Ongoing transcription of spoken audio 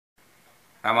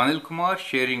I'm Anil Kumar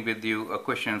sharing with you a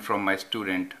question from my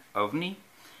student Avni.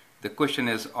 The question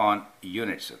is on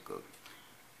unit circle.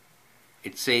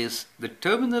 It says the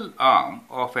terminal arm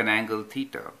of an angle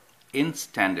theta in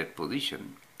standard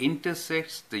position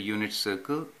intersects the unit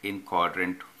circle in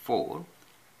quadrant 4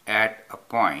 at a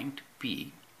point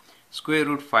P square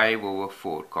root 5 over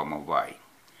 4 comma y.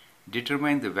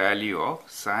 Determine the value of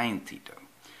sine theta.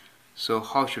 So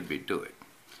how should we do it?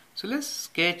 So let's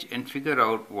sketch and figure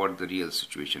out what the real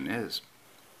situation is.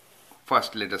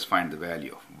 First, let us find the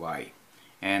value of y.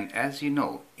 And as you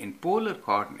know, in polar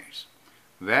coordinates,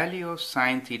 value of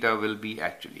sine theta will be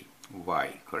actually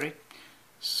y, correct?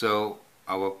 So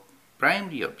our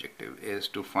primary objective is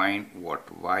to find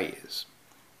what y is.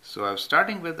 So I'm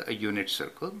starting with a unit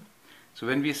circle. So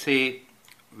when we say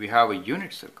we have a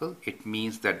unit circle, it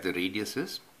means that the radius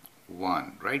is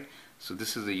 1, right? So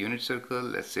this is a unit circle.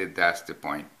 Let's say that's the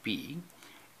point P,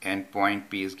 and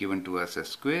point P is given to us as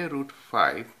square root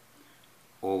 5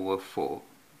 over 4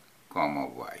 comma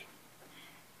y,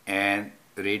 and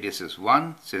radius is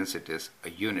 1 since it is a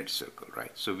unit circle,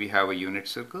 right? So we have a unit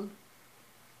circle.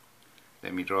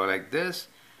 Let me draw like this.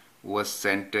 Was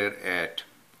centered at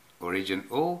origin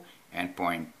O and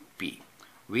point P.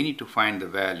 We need to find the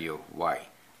value of y.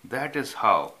 That is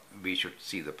how we should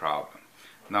see the problem.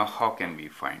 Now how can we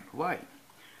find y?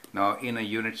 Now in a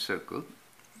unit circle,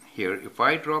 here if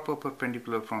I drop a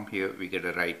perpendicular from here, we get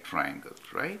a right triangle,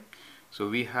 right? So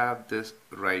we have this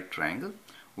right triangle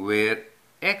where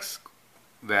x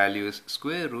value is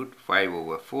square root 5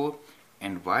 over 4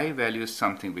 and y value is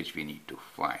something which we need to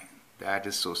find. That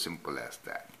is so simple as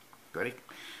that, correct?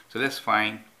 So let's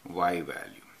find y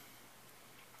value.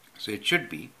 So it should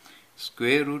be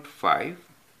square root 5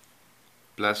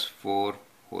 plus 4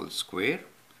 whole square.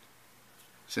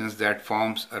 Since that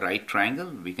forms a right triangle,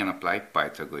 we can apply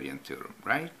Pythagorean theorem,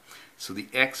 right? So the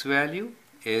x value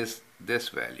is this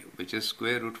value, which is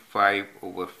square root 5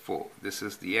 over 4. This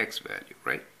is the x value,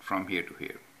 right? From here to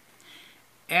here.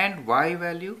 And y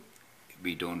value,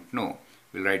 we don't know.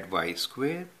 We'll write y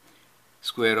square.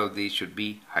 Square of these should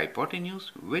be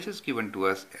hypotenuse, which is given to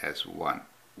us as 1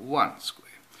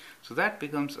 square. So that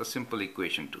becomes a simple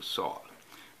equation to solve.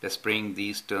 Let's bring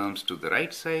these terms to the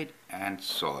right side and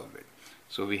solve it.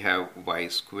 So we have y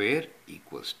square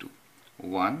equals to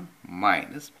 1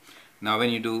 minus. Now when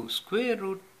you do square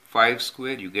root 5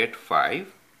 square, you get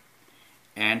 5.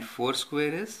 And 4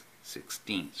 square is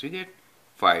 16. So you get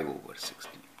 5 over 16.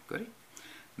 Correct?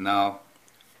 Now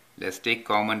let's take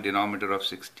common denominator of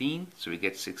 16. So we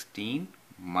get 16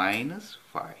 minus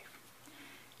 5.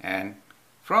 And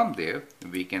from there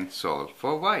we can solve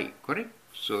for y. Correct?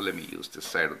 So let me use this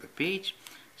side of the page.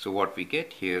 So what we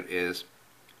get here is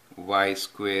y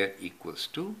square equals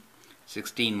to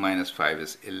 16 minus 5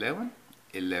 is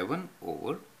 11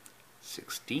 over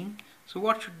 16. So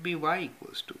what should be y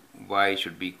equals to? Y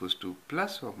should be equals to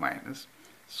plus or minus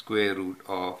square root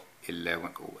of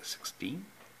 11 over 16.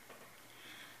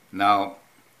 Now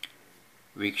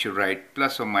we should write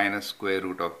plus or minus square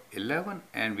root of 11,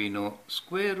 and we know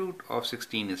square root of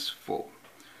 16 is 4.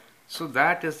 So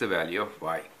that is the value of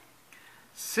y.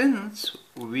 Since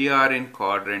we are in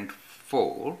quadrant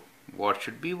 4, what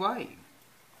should be y?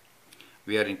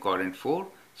 We are in quadrant 4,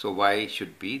 so y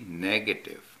should be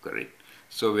negative, correct?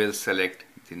 So we'll select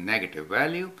the negative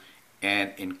value,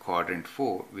 and in quadrant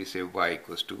 4, we say y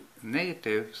equals to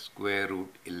negative square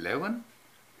root 11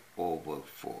 over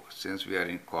 4, since we are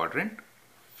in quadrant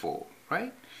 4,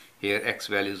 right? Here x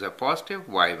values are positive,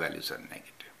 y values are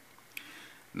negative.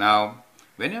 Now,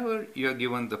 whenever you are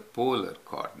given the polar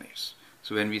coordinates,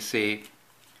 so when we say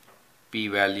p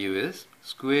value is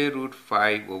square root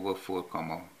 5 over 4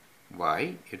 comma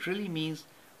y, it really means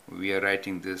we are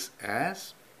writing this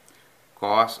as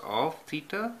cos of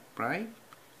theta, right?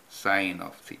 Sine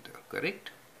of theta, correct?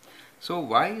 So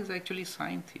y is actually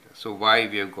sine theta. So y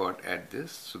we have got at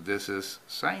this, so this is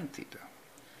sine theta.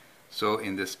 So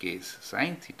in this case,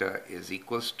 sine theta is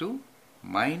equals to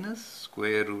minus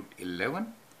square root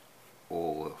 11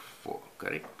 over 4,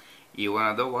 correct? Even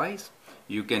otherwise,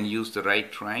 you can use the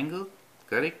right triangle,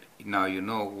 correct? Now you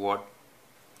know what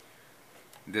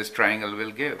this triangle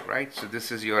will give, right? So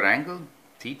this is your angle,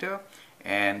 theta,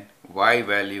 and y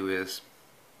value is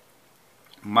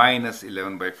minus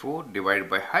 11 by 4 divided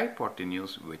by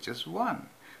hypotenuse, which is 1.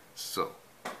 So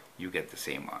you get the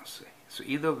same answer. So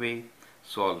either way,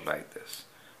 solve like this.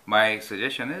 My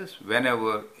suggestion is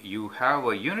whenever you have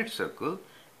a unit circle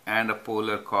and a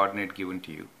polar coordinate given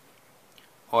to you,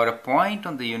 or a point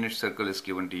on the unit circle is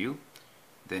given to you,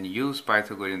 then use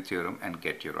Pythagorean theorem and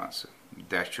get your answer.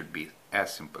 That should be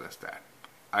as simple as that.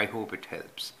 I hope it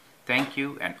helps. Thank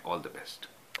you and all the best.